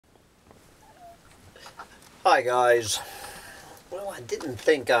Hi guys. Well, I didn't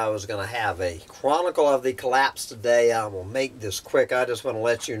think I was going to have a Chronicle of the Collapse today. I will make this quick. I just want to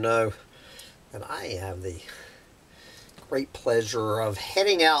let you know that I have the great pleasure of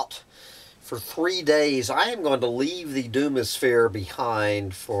heading out for 3 days. I am going to leave the Doomosphere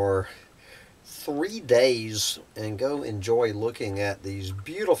behind for 3 days and go enjoy looking at these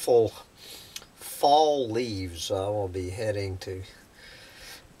beautiful fall leaves. I will be heading to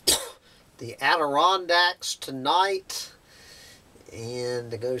the Adirondacks tonight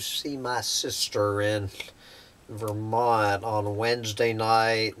and to go see my sister in Vermont on Wednesday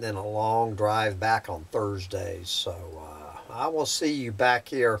night, then a long drive back on Thursday. So I will see you back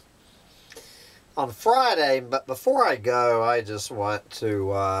here on Friday. But before I go, I just want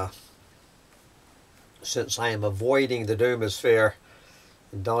to, since I am avoiding the Doomosphere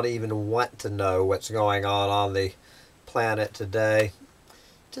and don't even want to know what's going on the planet today,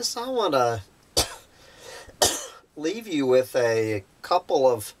 I want to leave you with a couple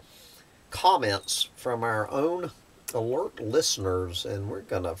of comments from our own alert listeners, and we're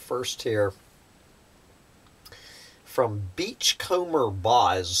going to first hear from Beachcomber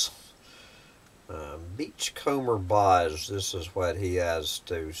Boz. Beachcomber Boz, this is what he has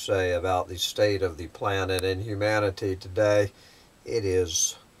to say about the state of the planet and humanity today. It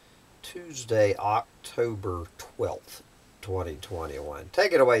is Tuesday, October 12th. 2021.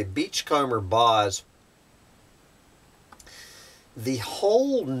 Take it away, Beachcomber Boz. The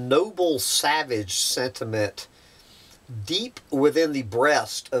whole noble savage sentiment deep within the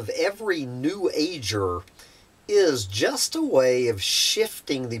breast of every New Ager is just a way of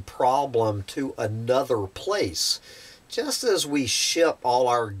shifting the problem to another place. Just as we ship all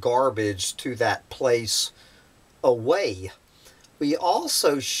our garbage to that place away, we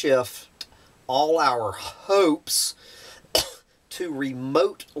also shift all our hopes to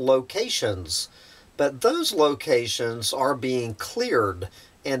remote locations, but those locations are being cleared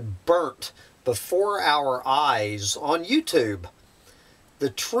and burnt before our eyes on YouTube. The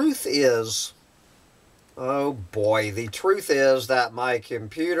truth is, oh boy, the truth is that my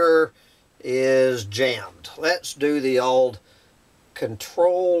computer is jammed. Let's do the old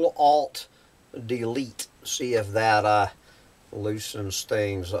Control-Alt-Delete, see if that loosens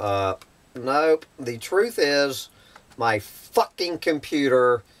things up. Nope, the truth is my fucking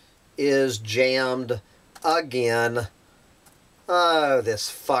computer is jammed again. Oh, this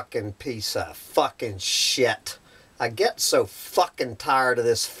fucking piece of fucking shit. I get so fucking tired of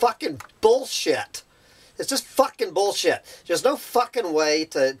this fucking bullshit. It's just fucking bullshit. There's no fucking way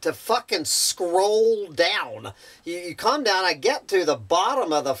to fucking scroll down. You come down, I get to the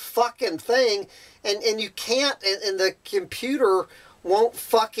bottom of the fucking thing, and you can't, and the computer won't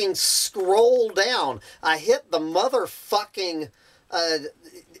fucking scroll down. I hit the motherfucking, and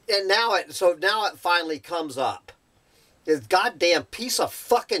now it finally comes up. This goddamn piece of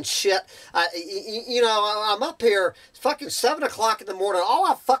fucking shit. You know, I'm up here, it's fucking 7 o'clock in the morning. All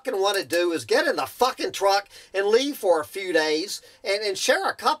I fucking want to do is get in the fucking truck and leave for a few days and share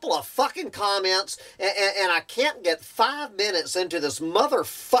a couple of fucking comments, and I can't get 5 minutes into this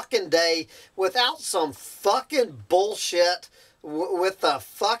motherfucking day without some fucking bullshit with the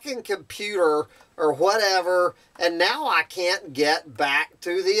fucking computer or whatever, and now I can't get back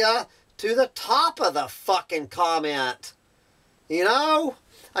to the top of the fucking comment. You know,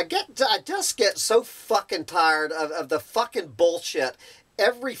 I just get so fucking tired of the fucking bullshit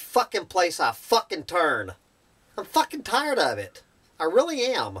every fucking place I fucking turn. I'm fucking tired of it. I really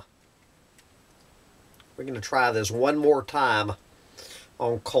am. We're gonna try this one more time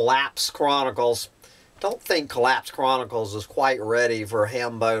on Collapse Chronicles. Don't think Collapse Chronicles is quite ready for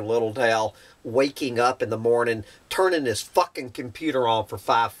Hambone Littletail waking up in the morning, turning his fucking computer on for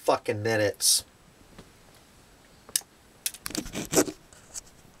 5 fucking minutes.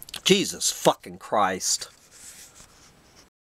 Jesus fucking Christ.